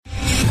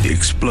The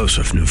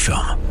explosive new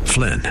film,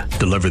 Flynn,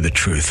 deliver the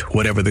truth,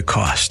 whatever the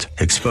cost,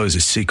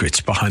 exposes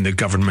secrets behind the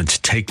government's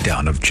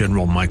takedown of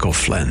General Michael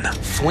Flynn.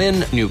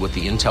 Flynn knew what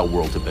the intel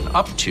world had been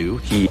up to.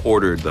 He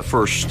ordered the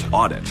first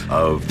audit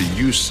of the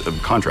use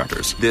of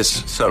contractors.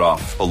 This set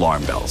off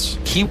alarm bells.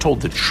 He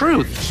told the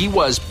truth. He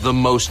was the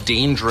most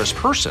dangerous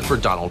person for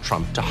Donald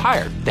Trump to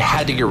hire. They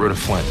had to get rid of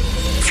Flynn.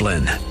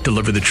 Flynn,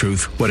 deliver the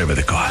truth, whatever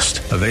the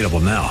cost. Available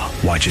now.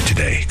 Watch it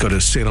today. Go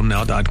to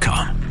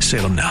salemnow.com.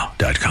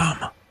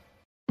 salemnow.com.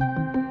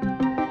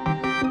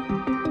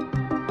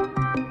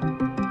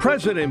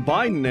 President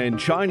Biden and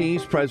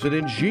Chinese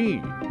President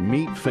Xi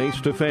meet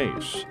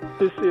face-to-face.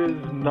 This is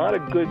not a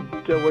good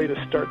way to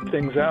start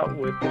things out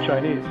with the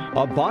Chinese.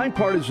 A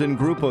bipartisan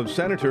group of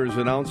senators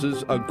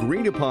announces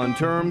agreed-upon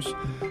terms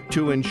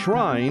to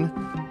enshrine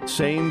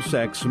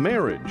same-sex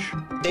marriage.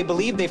 They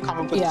believe they've come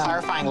up with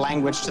clarifying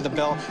language to the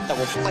bill that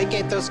will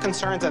placate those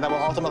concerns and that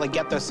will ultimately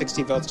get those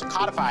 60 votes to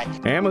codify.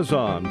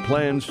 Amazon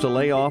plans to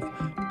lay off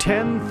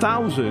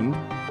 10,000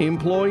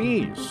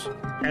 employees.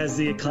 As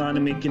the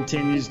economy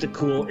continues to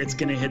cool, it's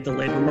going to hit the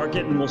labor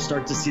market, and we'll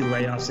start to see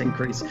layoffs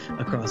increase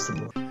across the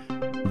board.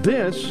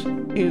 This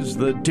is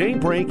the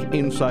Daybreak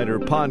Insider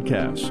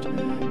Podcast,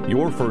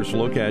 your first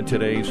look at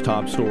today's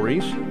top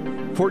stories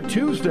for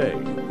Tuesday,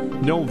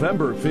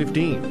 November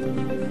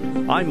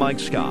 15th. I'm Mike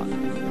Scott.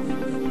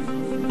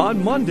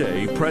 On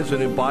Monday,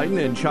 President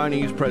Biden and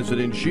Chinese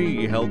President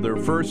Xi held their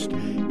first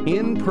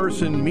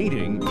in-person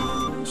meeting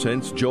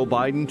since Joe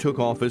Biden took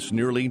office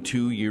nearly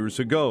 2 years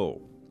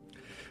ago.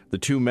 The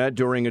two met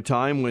during a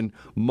time when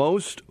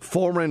most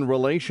foreign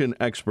relation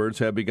experts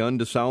have begun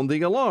to sound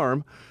the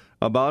alarm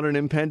about an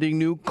impending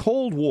new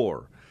Cold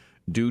War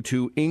due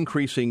to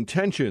increasing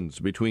tensions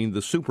between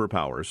the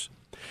superpowers.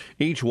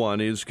 Each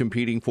one is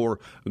competing for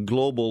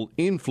global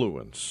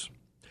influence.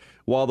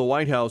 While the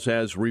White House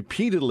has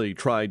repeatedly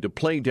tried to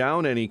play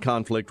down any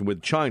conflict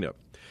with China,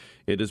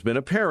 it has been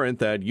apparent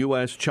that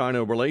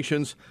U.S.-China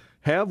relations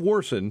have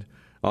worsened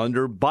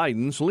under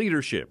Biden's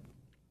leadership.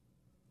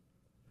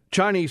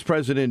 Chinese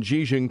President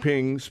Xi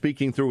Jinping,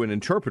 speaking through an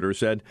interpreter,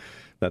 said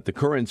that the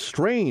current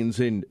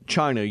strains in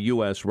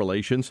China-U.S.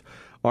 relations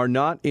are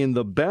not in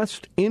the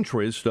best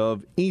interest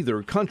of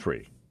either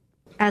country.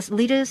 As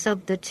leaders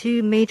of the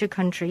two major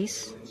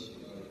countries,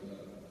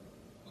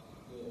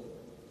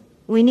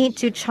 we need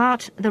to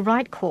chart the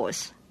right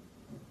course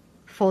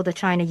for the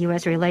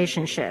China-U.S.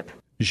 relationship.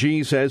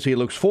 Xi says he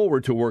looks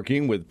forward to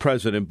working with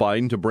President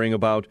Biden to bring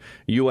about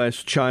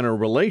U.S.-China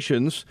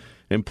relations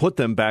and put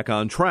them back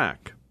on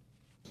track.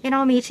 In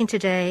our meeting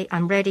today,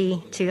 I'm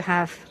ready to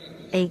have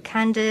a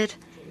candid,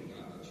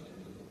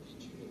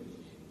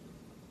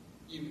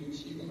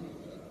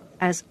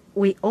 as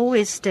we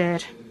always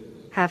did,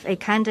 have a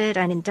candid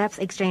and in-depth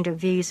exchange of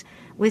views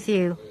with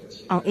you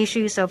on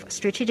issues of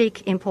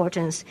strategic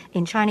importance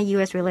in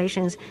China-U.S.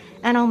 relations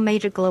and on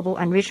major global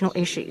and regional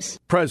issues.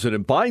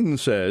 President Biden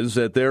says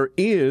that there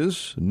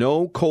is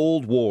no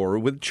Cold War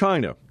with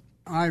China.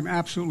 I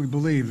absolutely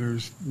believe there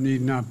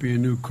need not be a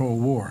new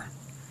Cold War.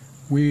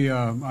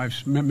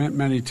 I've met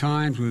many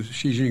times with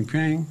Xi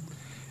Jinping,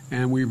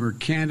 and we were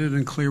candid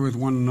and clear with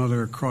one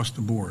another across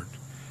the board.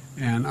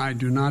 And I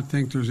do not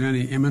think there's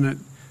any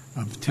imminent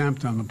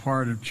attempt on the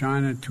part of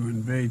China to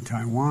invade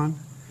Taiwan.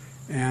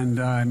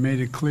 And I made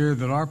it clear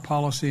that our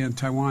policy on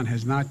Taiwan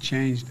has not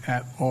changed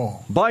at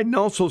all. Biden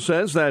also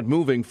says that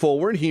moving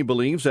forward, he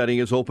believes that he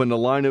has opened a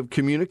line of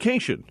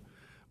communication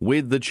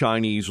with the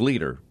Chinese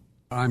leader.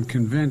 I'm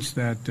convinced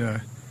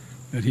that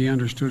he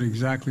understood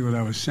exactly what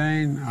I was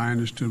saying. I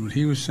understood what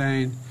he was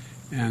saying.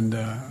 And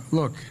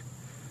look,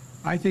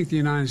 I think the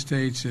United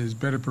States is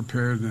better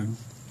prepared than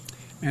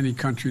any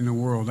country in the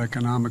world,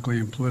 economically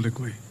and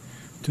politically,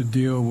 to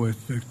deal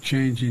with the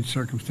changing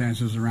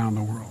circumstances around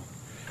the world.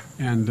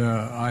 And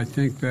I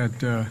think that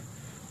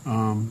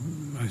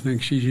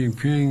Xi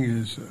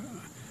Jinping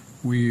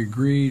we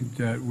agreed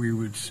that we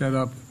would set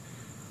up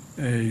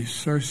a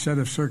set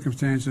of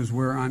circumstances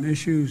where on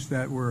issues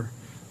that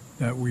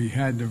we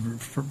had to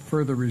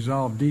further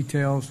resolve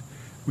details,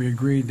 we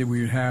agreed that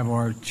we would have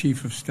our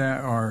chief of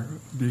staff,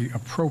 the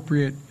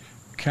appropriate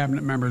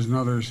cabinet members and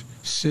others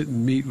sit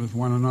and meet with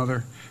one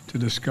another to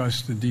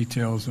discuss the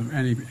details of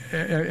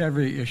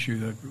every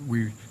issue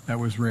that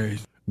was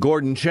raised.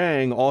 Gordon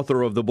Chang,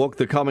 author of the book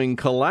The Coming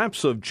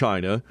Collapse of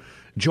China,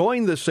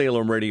 joined the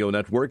Salem Radio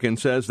Network and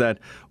says that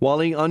while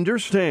he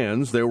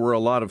understands there were a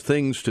lot of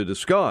things to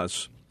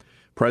discuss,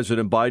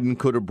 President Biden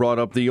could have brought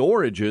up the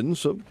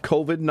origins of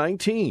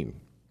COVID-19.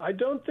 I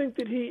don't think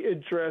that he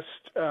addressed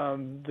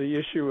the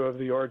issue of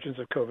the origins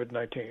of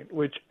COVID-19,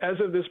 which, as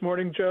of this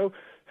morning, Joe,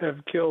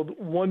 have killed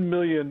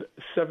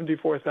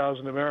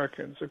 1,074,000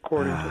 Americans,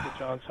 according to the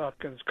Johns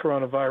Hopkins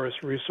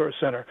Coronavirus Resource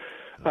Center.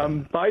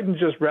 Biden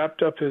just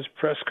wrapped up his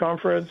press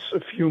conference a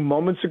few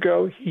moments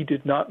ago. He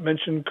did not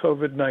mention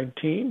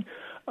COVID-19,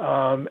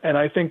 and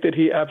I think that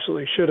he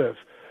absolutely should have.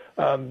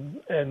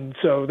 And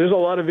so there's a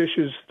lot of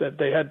issues that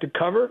they had to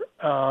cover,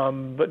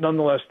 but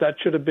nonetheless, that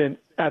should have been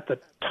at the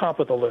top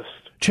of the list.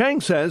 Chang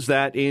says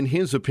that, in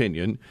his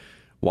opinion,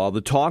 while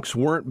the talks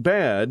weren't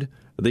bad,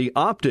 The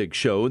optics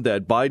showed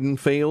that Biden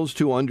fails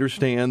to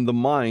understand the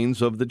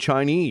minds of the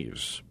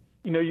Chinese.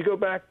 You know, you go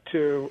back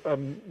to a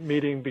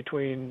meeting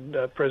between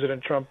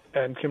President Trump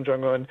and Kim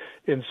Jong-un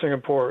in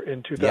Singapore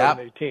in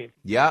 2018.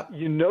 Yep.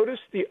 You notice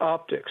the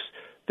optics.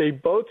 They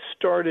both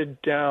started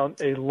down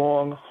a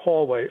long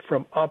hallway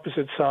from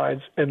opposite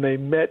sides, and they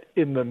met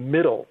in the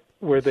middle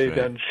where they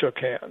then shook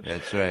hands.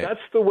 That's right.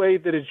 That's the way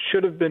that it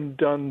should have been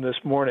done this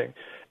morning.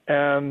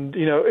 And,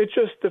 you know, it's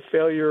just the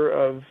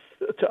failure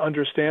to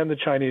understand the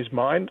Chinese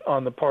mind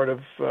on the part of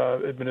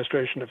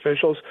administration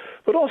officials,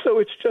 but also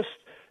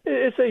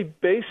it's a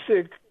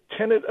basic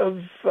tenet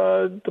of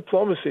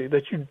diplomacy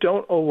that you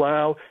don't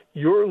allow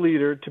your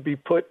leader to be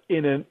put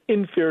in an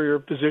inferior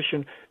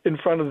position in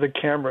front of the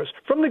cameras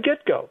from the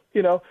get-go.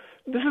 You know,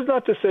 this is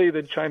not to say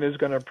that China is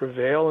going to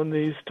prevail in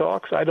these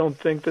talks. I don't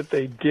think that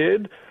they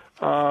did.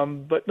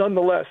 But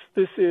nonetheless,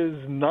 this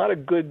is not a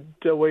good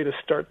way to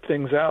start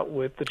things out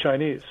with the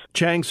Chinese.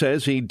 Chang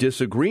says he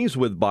disagrees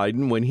with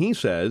Biden when he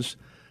says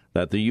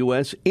that the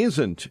U.S.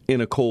 isn't in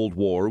a Cold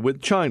War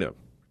with China.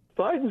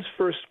 Biden's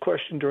first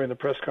question during the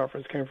press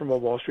conference came from a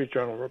Wall Street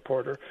Journal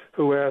reporter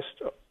who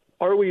asked,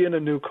 are we in a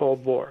new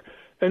Cold War?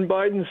 And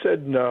Biden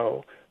said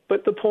no.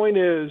 But the point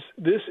is,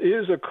 this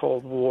is a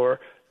Cold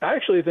War. I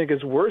actually think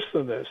it's worse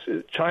than this.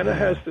 China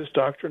has this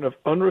doctrine of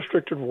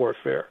unrestricted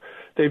warfare.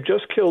 They've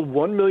just killed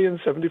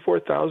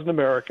 1,074,000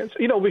 Americans.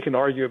 You know, we can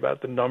argue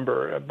about the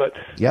number, but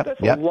that's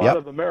a lot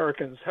of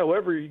Americans,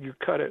 however you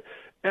cut it.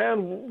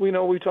 And we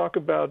know we talk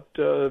about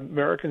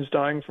Americans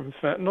dying from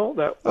fentanyl.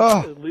 That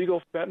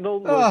illegal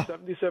fentanyl was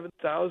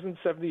 77,000,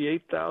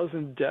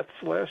 78,000 deaths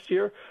last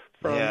year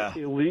from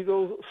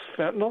illegal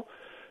fentanyl.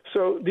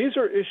 So these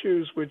are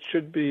issues which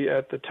should be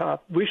at the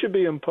top. We should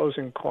be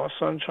imposing costs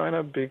on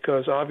China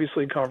because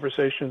obviously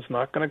conversation is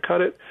not going to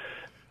cut it.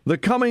 The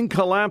Coming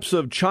Collapse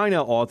of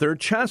China author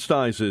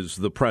chastises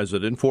the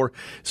president for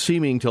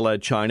seeming to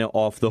let China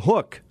off the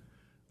hook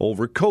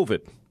over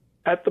COVID.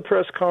 At the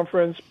press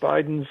conference,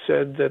 Biden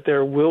said that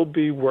there will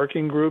be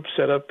working groups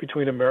set up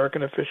between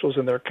American officials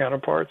and their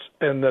counterparts,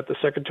 and that the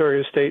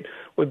Secretary of State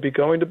would be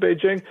going to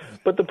Beijing.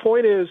 But the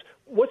point is,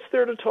 what's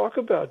there to talk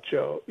about,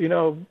 Joe? You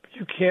know,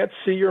 you can't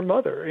see your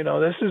mother. You know,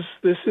 this is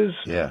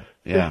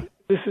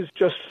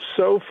just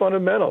so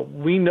fundamental.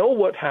 We know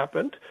what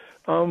happened.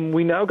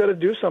 We now got to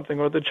do something,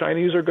 or the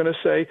Chinese are going to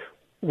say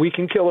we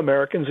can kill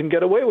Americans and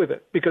get away with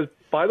it. Because,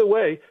 by the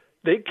way,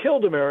 they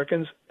killed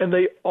Americans, and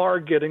they are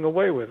getting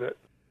away with it.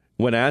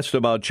 When asked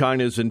about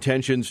China's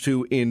intentions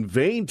to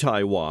invade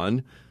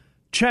Taiwan,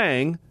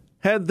 Chang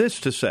had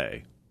this to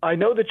say. I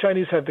know the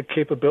Chinese have the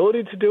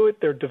capability to do it.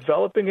 They're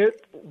developing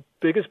it.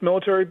 Biggest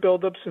military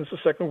buildup since the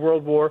Second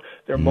World War.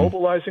 They're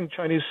mobilizing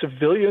Chinese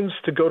civilians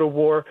to go to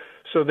war.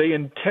 So they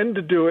intend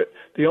to do it.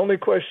 The only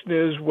question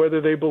is whether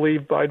they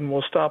believe Biden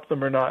will stop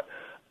them or not.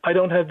 I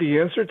don't have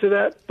the answer to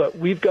that, but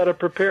we've got to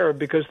prepare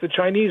because the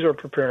Chinese are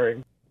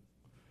preparing.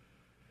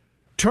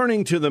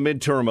 Turning to the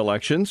midterm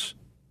elections,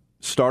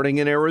 starting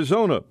in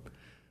Arizona.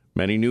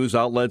 Many news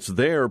outlets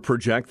there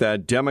project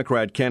that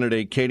Democrat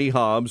candidate Katie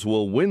Hobbs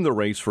will win the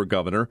race for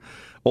governor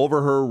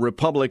over her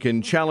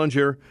Republican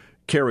challenger,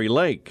 Kari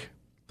Lake.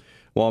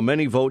 While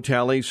many vote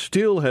tallies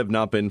still have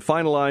not been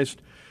finalized,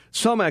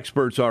 some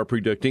experts are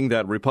predicting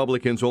that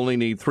Republicans only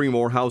need 3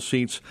 more House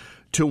seats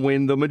to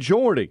win the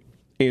majority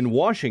in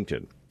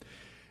Washington.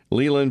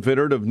 Leland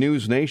Vittert of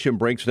News Nation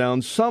breaks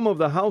down some of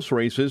the House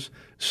races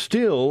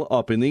still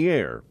up in the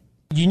air.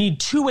 You need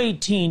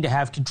 218 to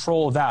have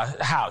control of the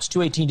House,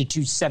 218 to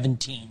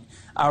 217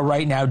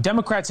 right now.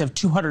 Democrats have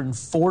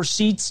 204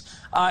 seats.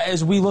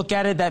 As we look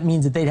at it, that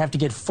means that they'd have to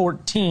get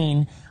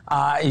 14.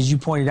 As you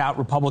pointed out,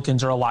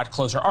 Republicans are a lot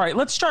closer. All right,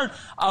 let's start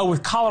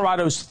with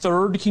Colorado's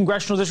 3rd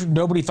congressional district.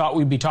 Nobody thought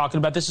we'd be talking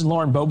about this. Is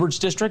Lauren Boebert's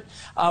district.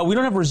 We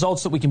don't have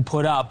results that we can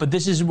put up, but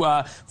this is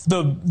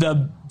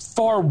the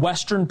far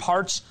western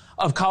parts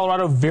of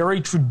Colorado,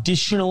 very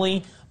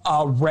traditionally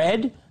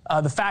red.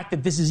 The fact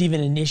that this is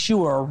even an issue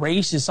or a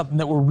race is something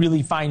that we're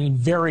really finding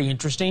very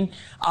interesting.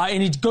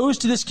 And it goes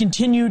to this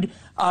continued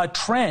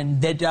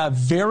trend that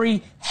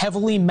very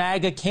heavily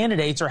MAGA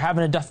candidates are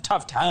having a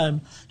tough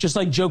time, just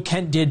like Joe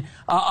Kent did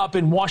up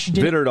in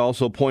Washington. Vittert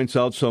also points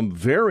out some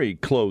very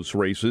close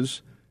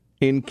races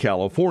in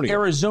California.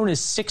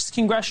 Arizona's 6th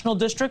congressional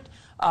district.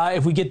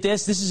 If we get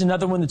this is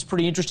another one that's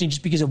pretty interesting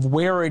just because of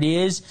where it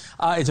is.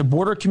 It's a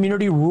border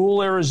community,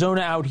 rural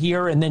Arizona out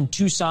here, and then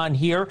Tucson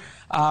here.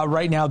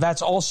 Right now,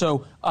 that's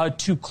also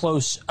too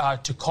close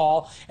to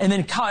call. And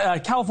then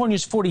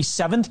California's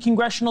 47th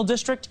congressional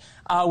district.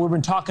 We've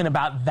been talking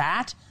about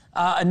that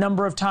a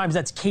number of times.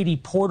 That's Katie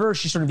Porter.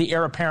 She's sort of the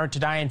heir apparent to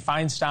Dianne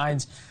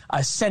Feinstein's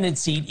Senate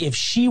seat. If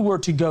she were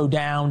to go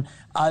down,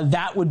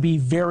 that would be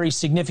very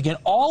significant.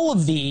 All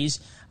of these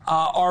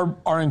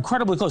are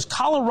incredibly close.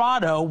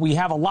 Colorado, we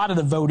have a lot of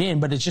the vote in,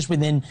 but it's just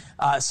within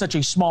such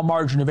a small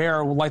margin of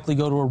error. We'll likely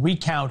go to a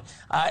recount.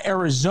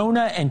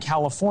 Arizona and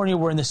California,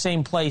 we're in the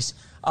same place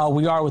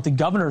we are with the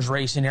governor's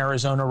race in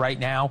Arizona right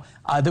now,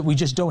 that we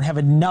just don't have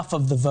enough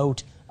of the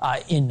vote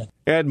in.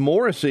 Ed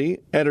Morrissey,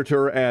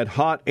 editor at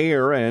Hot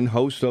Air and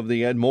host of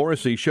the Ed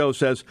Morrissey Show,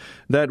 says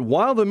that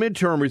while the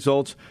midterm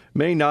results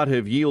may not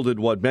have yielded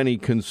what many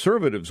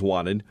conservatives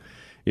wanted,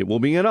 it will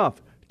be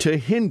enough to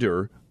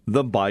hinder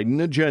the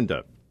Biden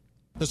agenda.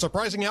 The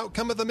surprising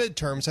outcome of the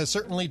midterms has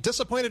certainly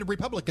disappointed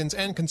Republicans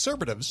and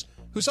conservatives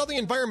who saw the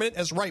environment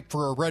as ripe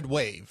for a red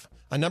wave.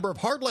 A number of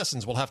hard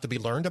lessons will have to be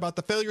learned about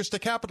the failures to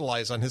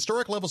capitalize on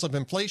historic levels of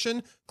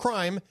inflation,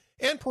 crime,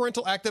 and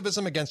parental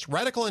activism against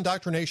radical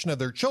indoctrination of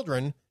their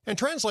children and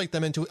translate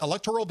them into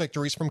electoral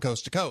victories from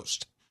coast to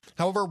coast.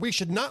 However, we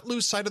should not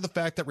lose sight of the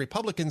fact that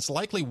Republicans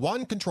likely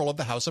won control of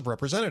the House of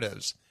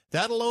Representatives.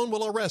 That alone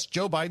will arrest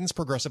Joe Biden's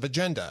progressive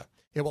agenda.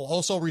 It will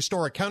also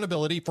restore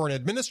accountability for an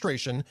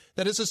administration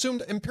that has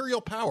assumed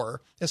imperial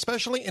power,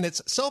 especially in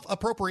its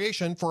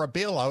self-appropriation for a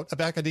bailout of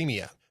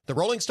academia. The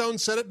Rolling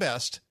Stones said it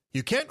best,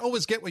 "You can't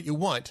always get what you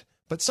want,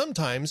 but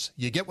sometimes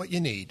you get what you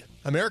need."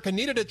 America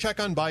needed a check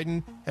on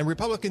Biden, and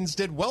Republicans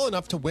did well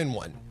enough to win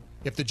one.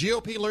 If the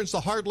GOP learns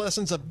the hard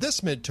lessons of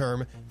this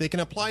midterm, they can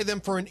apply them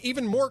for an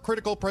even more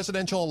critical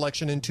presidential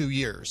election in 2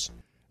 years.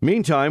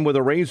 Meantime, with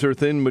a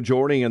razor-thin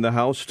majority in the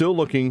House still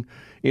looking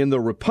in the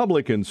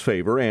Republicans'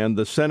 favor and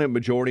the Senate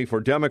majority for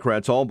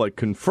Democrats all but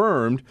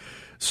confirmed,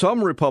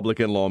 some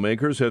Republican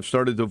lawmakers have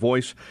started to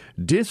voice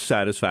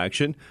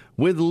dissatisfaction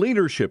with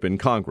leadership in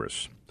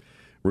Congress.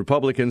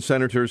 Republican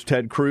Senators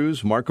Ted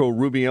Cruz, Marco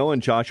Rubio,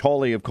 and Josh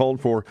Hawley have called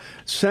for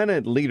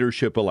Senate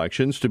leadership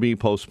elections to be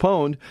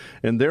postponed,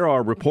 and there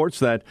are reports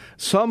that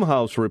some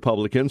House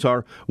Republicans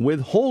are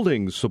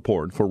withholding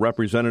support for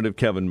Representative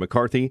Kevin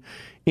McCarthy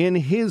in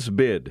his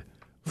bid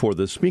for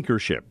the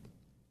speakership.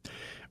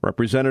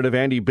 Representative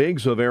Andy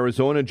Biggs of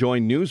Arizona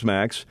joined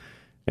Newsmax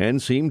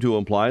and seemed to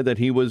imply that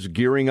he was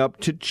gearing up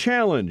to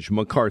challenge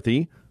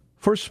McCarthy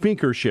for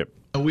speakership.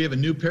 We have a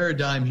new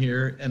paradigm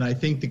here, and I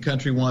think the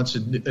country wants a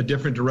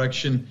different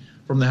direction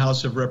from the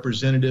House of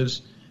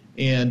Representatives,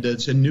 and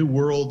it's a new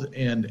world.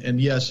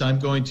 And yes, I'm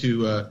going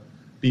to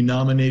be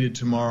nominated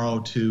tomorrow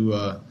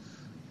to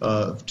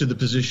the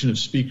position of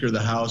Speaker of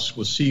the House.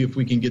 We'll see if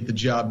we can get the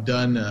job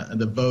done.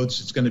 The votes,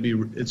 it's going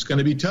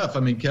to be tough. I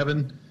mean,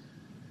 Kevin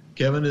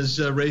has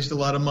raised a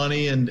lot of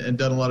money and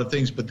done a lot of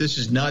things, but this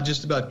is not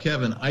just about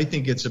Kevin. I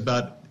think it's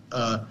about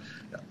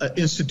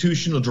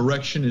institutional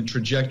direction and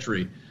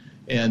trajectory.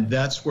 And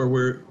that's where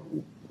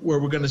we're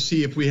going to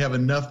see if we have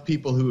enough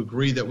people who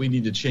agree that we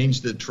need to change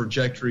the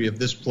trajectory of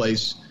this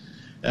place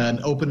and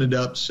open it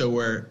up so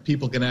where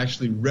people can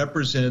actually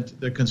represent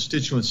their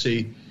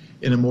constituency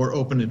in a more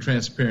open and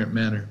transparent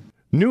manner.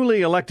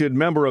 Newly elected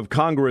member of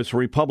Congress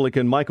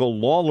Republican Michael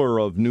Lawler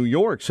of New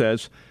York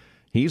says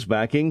he's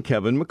backing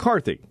Kevin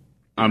McCarthy.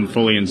 I'm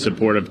fully in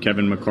support of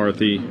Kevin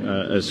McCarthy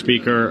as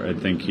Speaker. I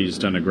think he's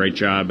done a great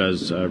job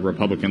as a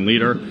Republican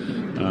leader,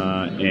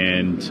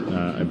 and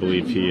I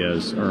believe he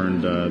has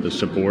earned the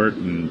support.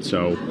 And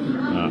so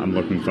I'm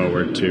looking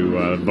forward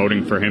to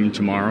voting for him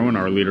tomorrow in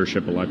our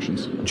leadership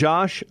elections.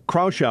 Josh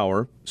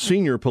Kraushaar,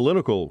 senior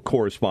political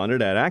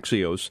correspondent at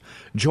Axios,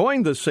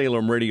 joined the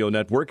Salem Radio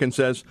Network and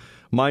says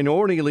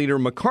Minority Leader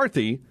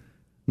McCarthy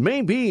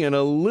may be in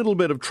a little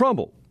bit of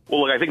trouble.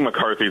 Well, look, I think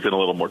McCarthy's in a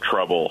little more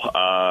trouble.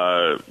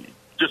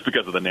 Just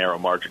because of the narrow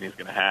margin he's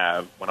going to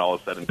have when all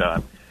is said and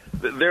done.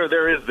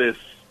 There is this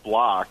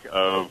block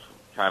of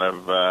kind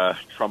of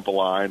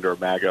Trump-aligned or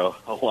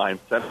MAGA-aligned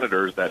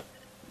senators that,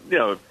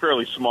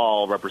 fairly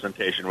small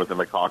representation within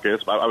the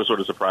caucus. I was sort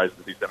of surprised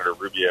to see Senator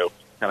Rubio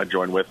kind of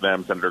join with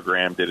them. Senator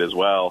Graham did as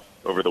well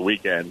over the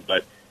weekend.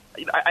 But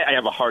I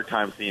have a hard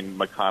time seeing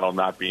McConnell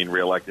not being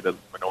reelected as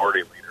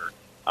minority leader.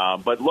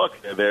 But look,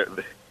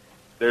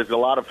 there's a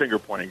lot of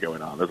finger-pointing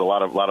going on. There's a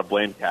lot of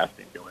blame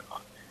casting going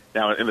on.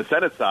 Now, in the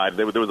Senate side,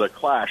 there was a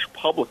clash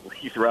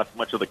publicly throughout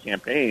much of the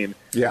campaign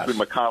between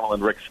McConnell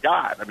and Rick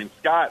Scott. I mean,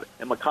 Scott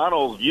and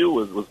McConnell's view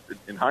was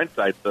in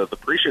hindsight, the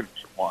prescient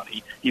one.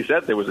 He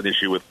said there was an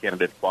issue with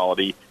candidate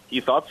quality.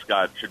 He thought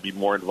Scott should be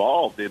more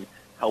involved in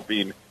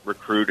helping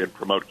recruit and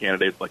promote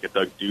candidates like a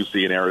Doug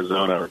Ducey in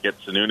Arizona or get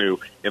Sununu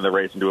in the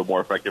race and do a more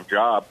effective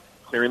job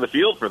clearing the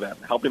field for them,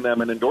 helping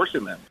them and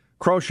endorsing them.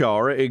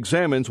 Kraushaar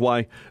examines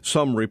why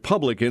some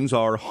Republicans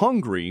are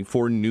hungry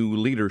for new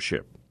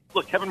leadership.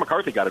 Look, Kevin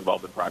McCarthy got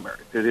involved in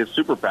primaries. His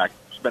super PAC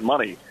spent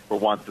money for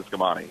Juan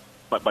Ciscomani,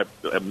 but by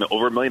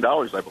over $1 million,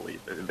 I believe,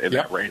 in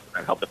that race.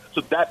 And helped them. So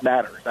that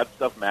matters. That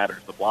stuff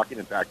matters. The blocking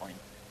and tackling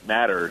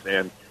matters.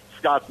 And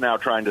Scott's now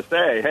trying to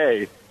say,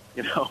 hey,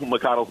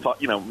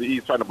 McConnell,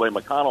 he's trying to blame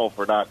McConnell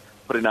for not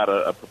putting out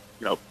a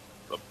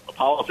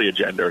policy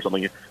agenda or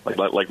something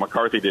like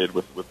McCarthy did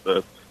with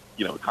the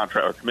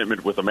contract or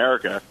commitment with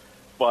America.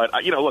 But,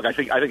 look, I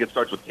think it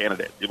starts with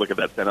candidates. You look at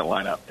that Senate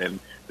lineup, and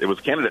it was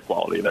candidate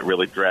quality that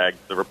really dragged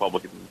the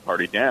Republican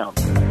Party down.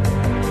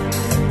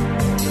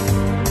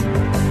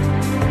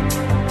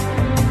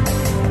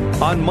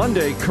 On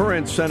Monday,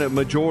 current Senate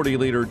Majority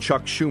Leader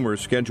Chuck Schumer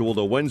scheduled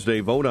a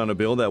Wednesday vote on a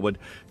bill that would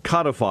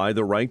codify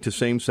the right to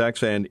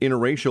same-sex and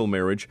interracial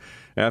marriage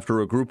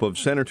after a group of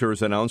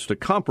senators announced a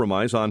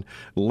compromise on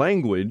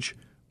language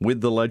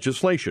with the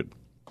legislation.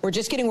 We're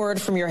just getting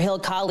word from your Hill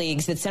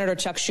colleagues that Senator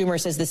Chuck Schumer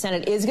says the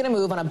Senate is going to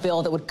move on a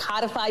bill that would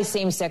codify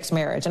same-sex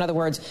marriage. In other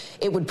words,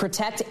 it would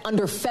protect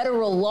under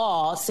federal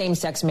law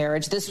same-sex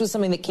marriage. This was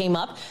something that came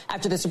up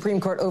after the Supreme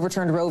Court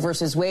overturned Roe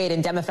versus Wade,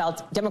 and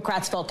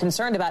Democrats felt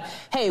concerned about,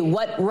 hey,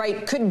 what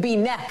right could be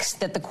next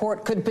that the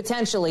court could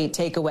potentially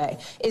take away?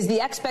 Is the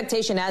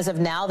expectation as of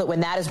now that when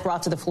that is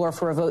brought to the floor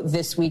for a vote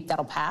this week,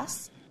 that'll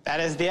pass? That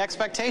is the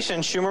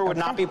expectation. Schumer would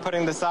not be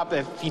putting this up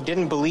if he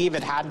didn't believe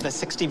it had the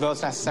 60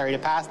 votes necessary to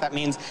pass. That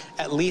means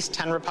at least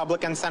 10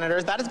 Republican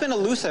senators. That has been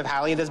elusive,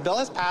 Hallie. This bill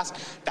has passed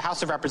the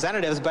House of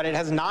Representatives, but it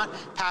has not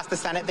passed the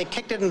Senate. They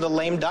kicked it into the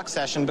lame duck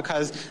session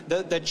because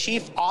the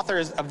chief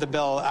authors of the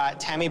bill,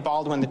 Tammy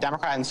Baldwin, the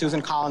Democrat, and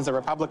Susan Collins, the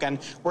Republican,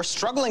 were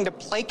struggling to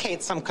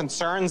placate some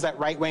concerns that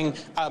right-wing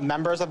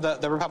members of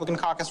the Republican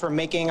caucus were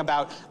making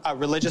about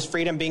religious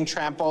freedom being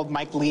trampled.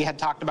 Mike Lee had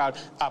talked about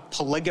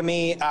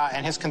polygamy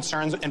and his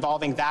concerns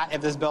involving that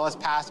if this bill is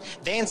passed.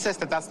 They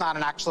insist that that's not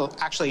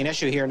actually an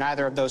issue here.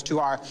 Neither of those two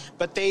are.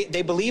 But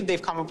they believe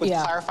they've come up with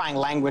clarifying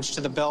language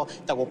to the bill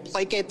that will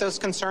placate those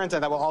concerns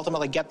and that will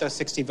ultimately get those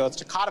 60 votes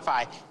to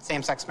codify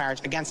same-sex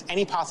marriage against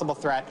any possible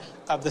threat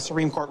of the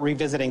Supreme Court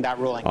revisiting that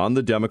ruling. On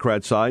the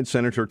Democrat side,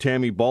 Senator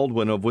Tammy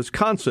Baldwin of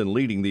Wisconsin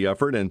leading the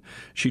effort, and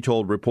she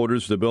told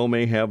reporters the bill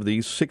may have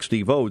these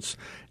 60 votes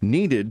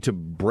needed to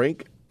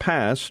break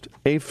past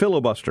a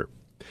filibuster.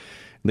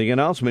 The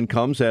announcement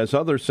comes as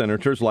other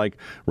senators like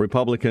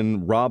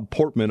Republican Rob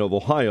Portman of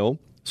Ohio,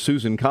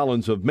 Susan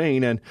Collins of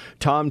Maine, and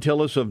Tom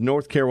Tillis of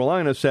North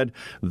Carolina said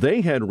they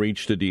had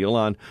reached a deal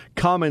on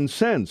common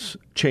sense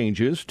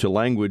changes to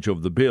language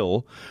of the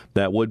bill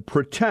that would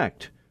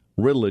protect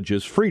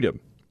religious freedom.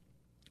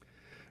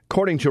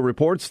 According to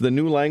reports, the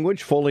new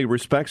language fully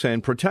respects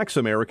and protects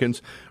Americans'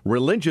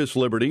 religious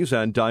liberties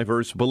and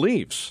diverse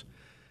beliefs,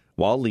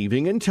 while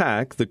leaving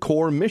intact the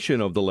core mission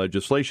of the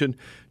legislation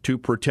to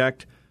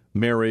protect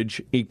marriage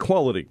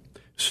equality.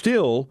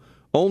 Still,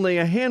 only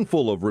a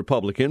handful of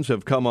Republicans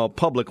have come out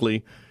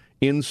publicly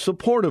in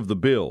support of the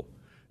bill.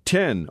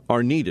 10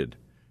 are needed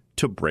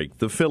to break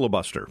the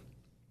filibuster.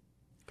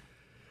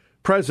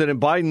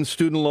 President Biden's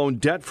student loan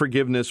debt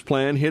forgiveness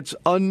plan hits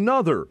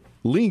another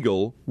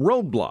legal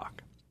roadblock.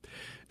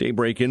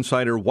 Daybreak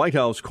Insider White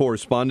House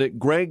correspondent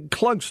Greg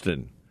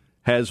Clugston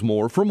has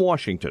more from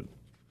Washington.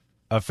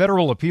 A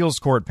federal appeals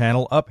court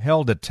panel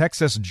upheld a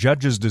Texas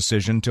judge's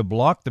decision to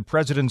block the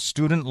president's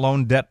student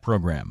loan debt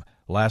program.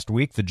 Last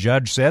week, the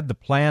judge said the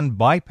plan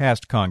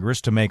bypassed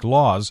Congress to make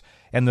laws,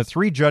 and the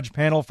three-judge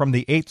panel from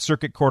the Eighth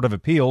Circuit Court of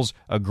Appeals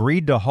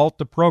agreed to halt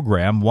the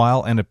program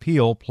while an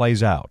appeal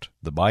plays out.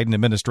 The Biden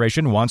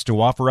administration wants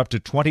to offer up to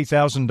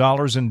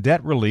 $20,000 in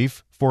debt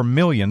relief for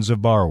millions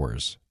of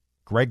borrowers.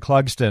 Greg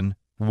Clugston,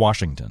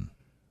 Washington.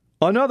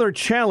 Another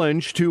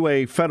challenge to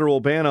a federal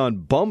ban on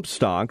bump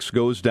stocks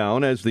goes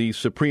down as the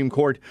Supreme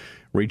Court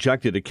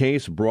rejected a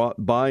case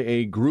brought by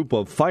a group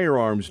of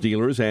firearms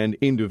dealers and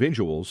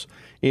individuals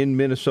in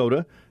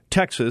Minnesota,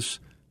 Texas,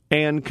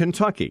 and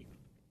Kentucky.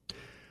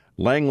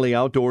 Langley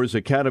Outdoors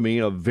Academy,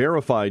 a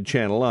verified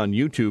channel on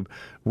YouTube,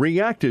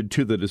 reacted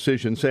to the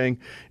decision, saying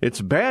it's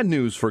bad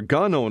news for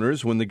gun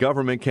owners when the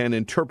government can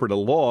interpret a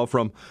law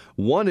from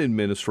one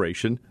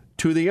administration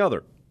to the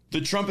other. The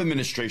Trump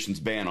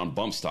administration's ban on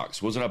bump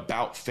stocks was an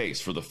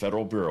about-face for the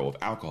Federal Bureau of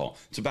Alcohol,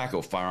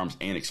 Tobacco, Firearms,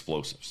 and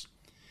Explosives.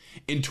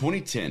 In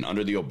 2010,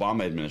 under the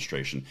Obama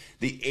administration,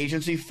 the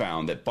agency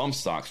found that bump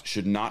stocks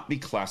should not be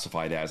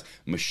classified as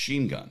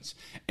machine guns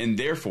and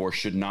therefore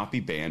should not be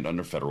banned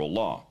under federal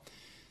law.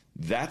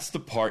 That's the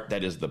part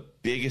that is the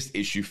biggest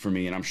issue for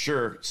me, and I'm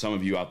sure some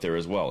of you out there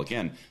as well.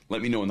 Again,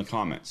 let me know in the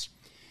comments.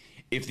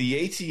 If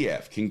the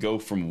ATF can go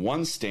from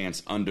one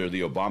stance under the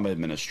Obama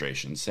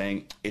administration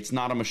saying it's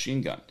not a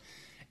machine gun,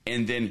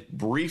 and then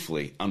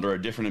briefly under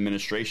a different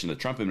administration, the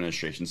Trump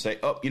administration, say,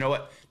 oh, you know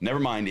what, never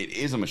mind, it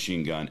is a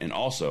machine gun, and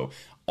also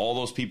all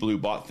those people who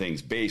bought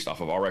things based off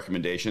of our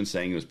recommendation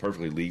saying it was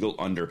perfectly legal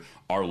under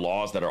our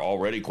laws that are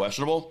already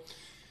questionable,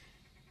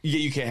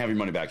 you can't have your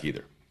money back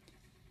either.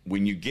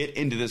 When you get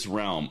into this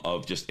realm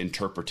of just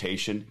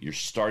interpretation, you're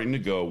starting to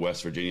go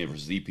West Virginia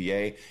versus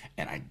EPA,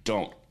 and I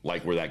don't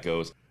like where that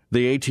goes.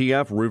 The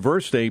ATF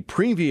reversed a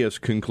previous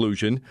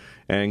conclusion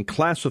and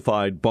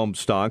classified bump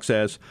stocks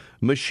as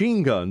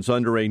machine guns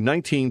under a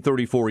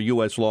 1934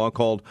 U.S. law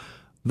called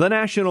the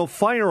National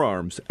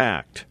Firearms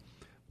Act.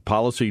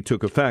 Policy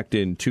took effect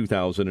in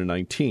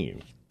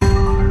 2019.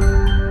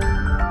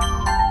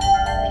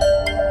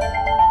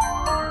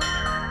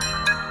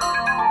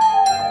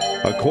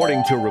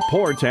 According to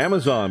reports,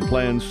 Amazon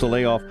plans to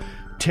lay off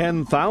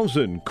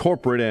 10,000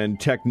 corporate and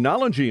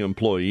technology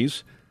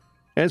employees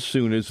as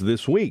soon as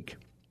this week.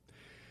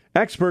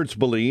 Experts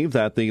believe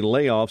that the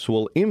layoffs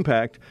will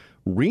impact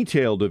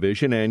retail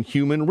division and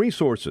human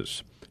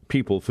resources.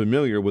 People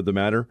familiar with the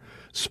matter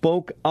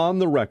spoke on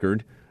the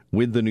record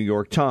with the New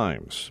York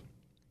Times.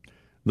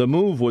 The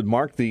move would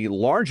mark the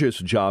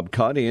largest job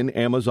cut in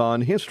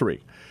Amazon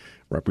history,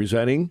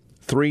 representing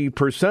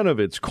 3% of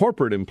its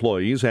corporate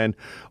employees and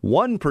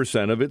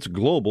 1% of its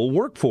global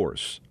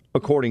workforce,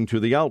 according to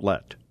the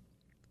outlet.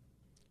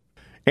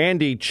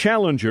 Andy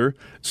Challenger,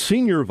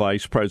 Senior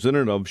Vice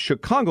President of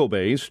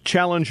Chicago-based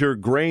Challenger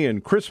Gray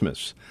and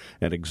Christmas,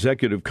 an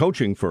executive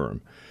coaching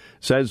firm,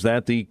 says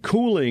that the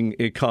cooling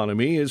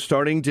economy is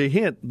starting to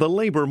hit the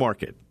labor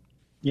market.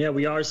 Yeah,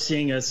 we are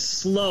seeing a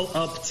slow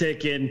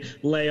uptick in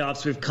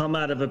layoffs. We've come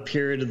out of a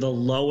period of the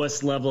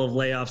lowest level of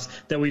layoffs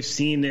that we've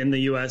seen in the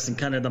U.S. in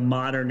kind of the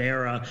modern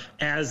era.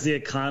 As the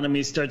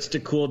economy starts to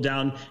cool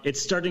down,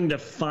 it's starting to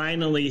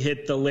finally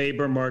hit the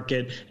labor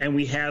market, and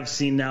we have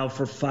seen now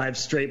for 5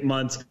 straight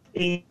months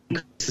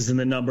increases in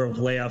the number of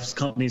layoffs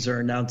companies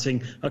are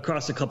announcing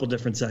across a couple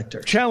different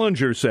sectors.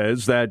 Challenger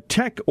says that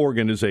tech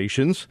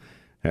organizations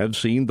have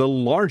seen the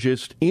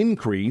largest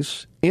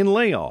increase in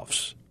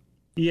layoffs.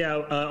 Yeah,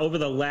 over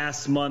the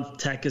last month,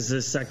 tech is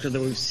the sector that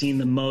we've seen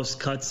the most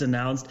cuts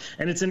announced.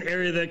 And it's an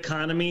area of the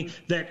economy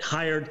that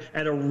hired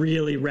at a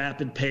really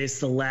rapid pace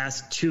the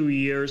last 2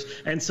 years.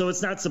 And so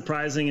it's not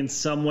surprising in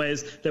some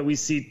ways that we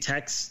see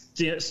tech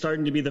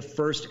starting to be the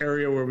first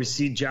area where we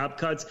see job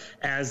cuts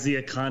as the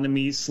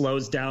economy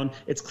slows down.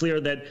 It's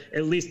clear that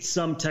at least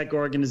some tech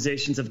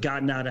organizations have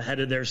gotten out ahead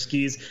of their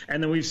skis.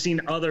 And then we've seen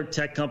other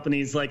tech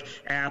companies like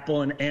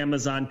Apple and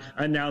Amazon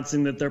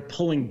announcing that they're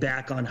pulling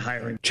back on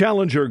hiring.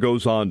 Challenger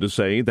goes on to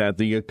say that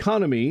the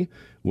economy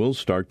will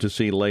start to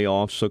see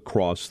layoffs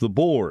across the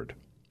board.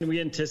 We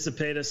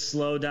anticipate a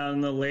slowdown in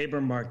the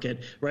labor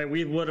market, right?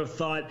 We would have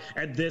thought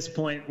at this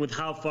point, with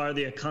how far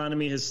the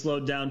economy has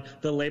slowed down,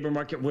 the labor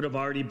market would have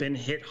already been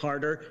hit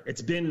harder.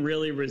 It's been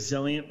really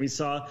resilient. We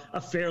saw a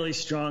fairly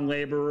strong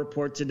labor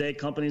report today.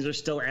 Companies are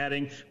still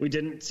adding. We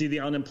didn't see the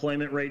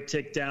unemployment rate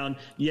tick down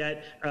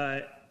yet.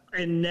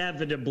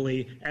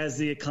 Inevitably, as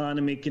the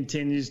economy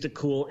continues to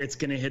cool, it's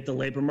going to hit the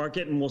labor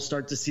market, and we'll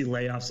start to see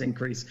layoffs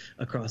increase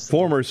across the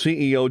Former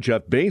CEO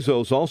Jeff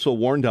Bezos also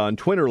warned on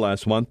Twitter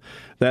last month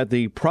that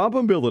the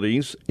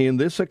probabilities in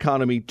this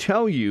economy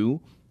tell you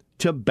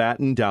to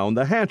batten down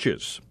the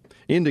hatches,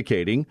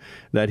 indicating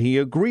that he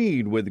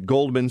agreed with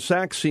Goldman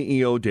Sachs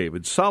CEO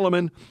David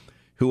Solomon,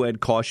 who had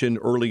cautioned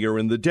earlier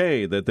in the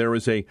day that there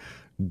is a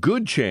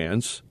good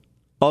chance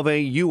of a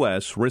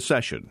U.S.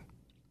 recession.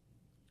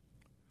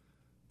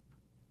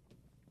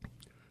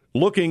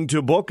 Looking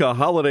to book a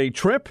holiday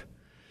trip?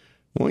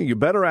 Well, you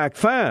better act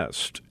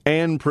fast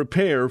and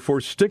prepare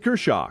for sticker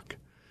shock.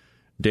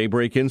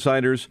 Daybreak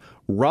Insider's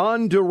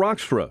Ron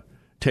DeRockstra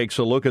takes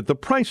a look at the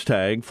price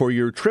tag for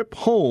your trip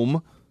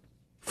home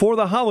for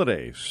the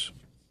holidays.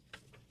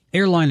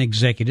 Airline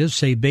executives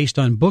say based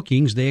on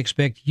bookings, they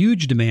expect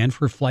huge demand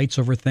for flights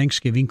over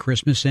Thanksgiving,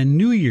 Christmas, and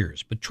New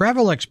Year's. But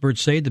travel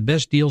experts say the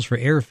best deals for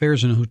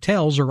airfares and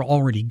hotels are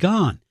already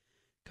gone.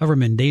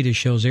 Government data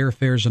shows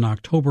airfares in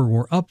October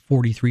were up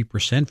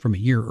 43% from a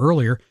year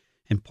earlier,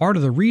 and part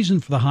of the reason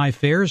for the high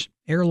fares,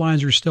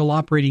 airlines are still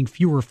operating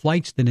fewer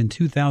flights than in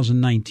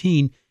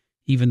 2019,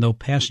 even though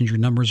passenger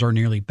numbers are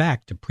nearly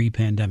back to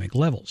pre-pandemic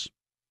levels.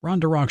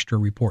 Ron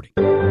DeRockstra reporting.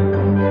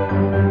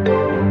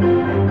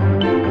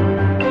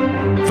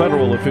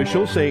 Federal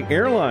officials say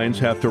airlines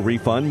have to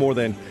refund more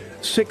than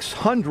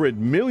 $600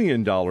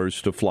 million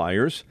to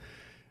flyers.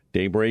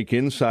 Daybreak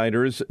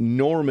Insider's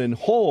Norman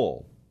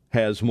Hall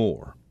has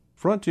more.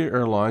 Frontier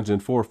Airlines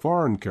and 4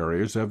 foreign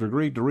carriers have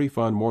agreed to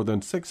refund more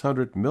than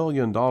 $600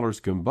 million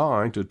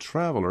combined to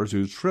travelers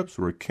whose trips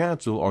were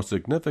canceled or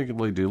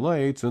significantly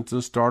delayed since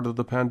the start of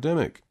the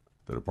pandemic.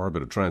 The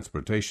Department of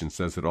Transportation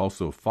says it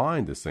also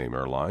fined the same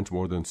airlines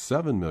more than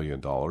 $7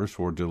 million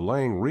for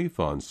delaying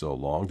refunds so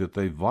long that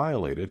they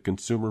violated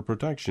consumer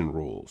protection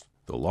rules.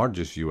 The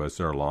largest U.S.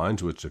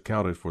 airlines, which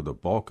accounted for the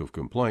bulk of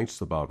complaints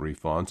about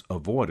refunds,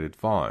 avoided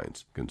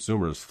fines.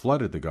 Consumers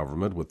flooded the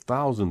government with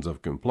thousands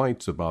of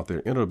complaints about their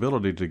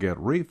inability to get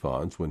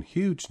refunds when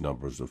huge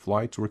numbers of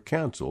flights were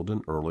canceled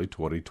in early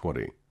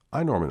 2020.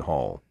 I'm Norman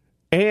Hall.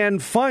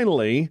 And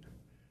finally,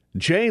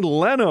 Jay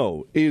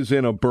Leno is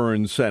in a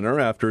burn center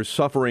after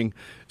suffering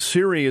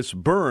serious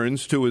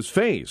burns to his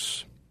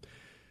face.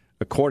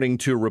 According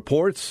to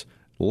reports,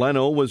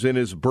 Leno was in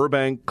his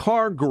Burbank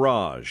car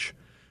garage,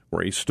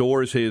 where he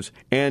stores his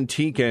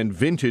antique and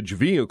vintage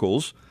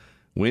vehicles,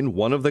 when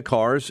one of the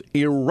cars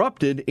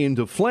erupted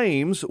into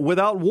flames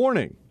without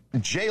warning.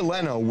 Jay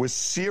Leno was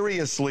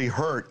seriously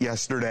hurt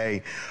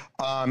yesterday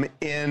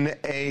in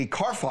a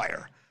car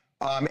fire.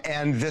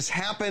 And this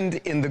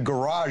happened in the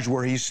garage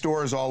where he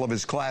stores all of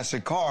his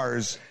classic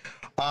cars.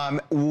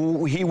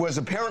 He was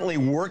apparently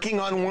working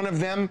on one of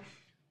them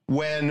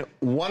when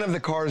one of the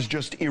cars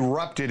just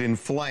erupted in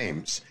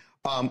flames.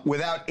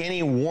 Without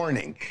any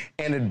warning,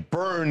 and it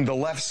burned the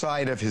left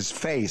side of his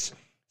face.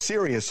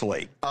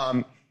 Seriously.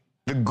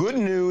 The good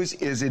news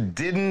is it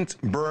didn't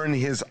burn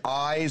his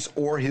eyes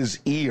or his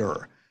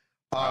ear,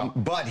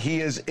 but he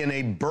is in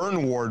a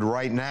burn ward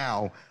right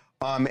now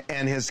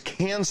and has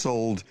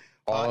canceled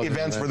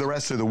events for the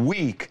rest of the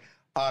week.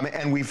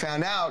 And we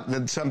found out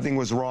that something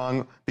was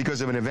wrong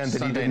because of an event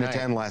that he didn't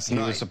attend last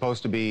night. He was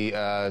supposed to be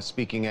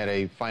speaking at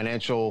a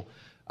financial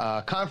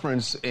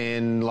conference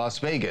in Las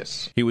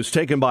Vegas. He was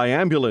taken by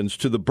ambulance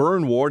to the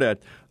burn ward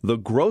at the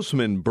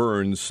Grossman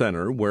Burn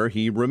Center, where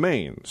he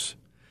remains.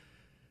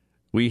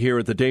 We here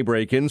at the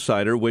Daybreak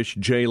Insider wish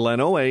Jay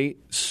Leno a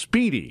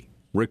speedy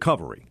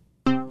recovery.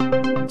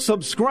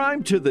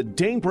 Subscribe to the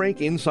Daybreak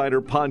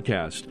Insider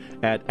podcast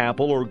at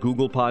Apple or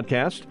Google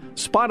Podcast,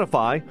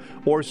 Spotify,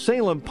 or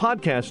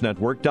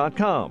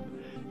SalemPodcastNetwork.com.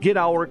 Get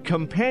our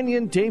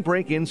companion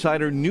Daybreak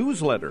Insider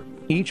newsletter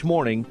each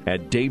morning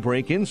at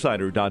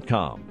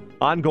DaybreakInsider.com.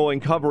 Ongoing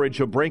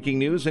coverage of breaking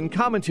news and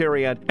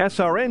commentary at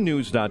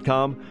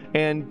SRNnews.com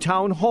and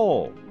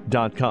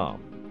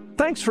TownHall.com.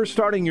 Thanks for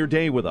starting your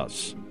day with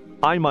us.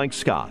 I'm Mike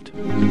Scott.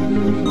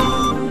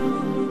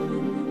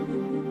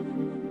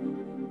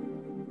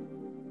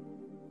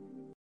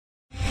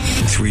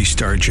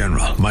 Three-star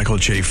General Michael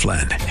J.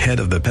 Flynn, head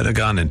of the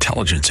Pentagon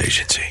Intelligence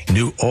Agency,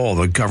 knew all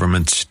the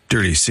government's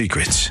dirty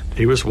secrets.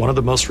 He was one of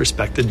the most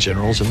respected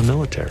generals in the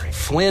military.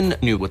 Flynn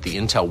knew what the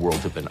intel world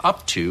had been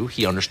up to.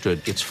 He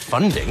understood its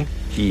funding.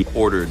 He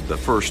ordered the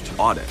first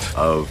audit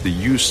of the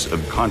use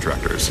of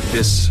contractors.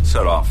 This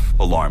set off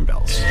alarm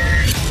bells.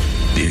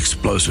 The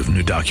explosive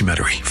new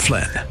documentary,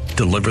 Flynn,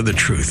 Deliver the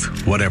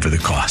Truth, Whatever the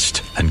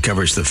Cost,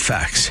 uncovers the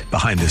facts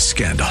behind this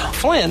scandal.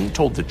 Flynn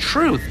told the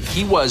truth.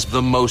 He was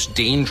the most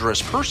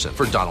dangerous person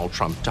for Donald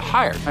Trump to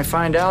hire. I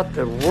find out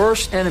the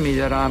worst enemy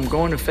that I'm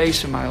going to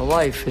face in my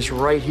life is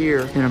right here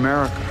in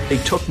America. They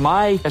took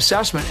my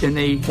assessment and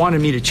they wanted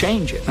me to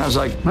change it. And I was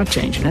like, I'm not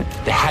changing it.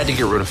 They had to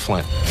get rid of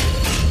Flynn.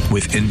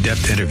 With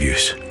in-depth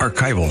interviews,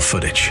 archival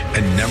footage,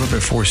 and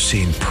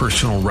never-before-seen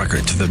personal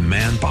records of the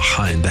man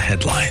behind the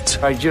headlines.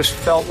 I just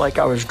felt like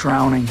I was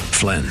drowning.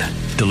 Flynn,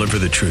 Deliver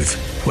the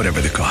Truth, Whatever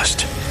the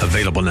Cost.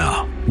 Available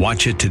now.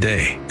 Watch it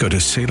today. Go to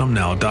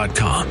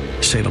salemnow.com.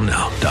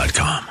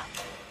 salemnow.com.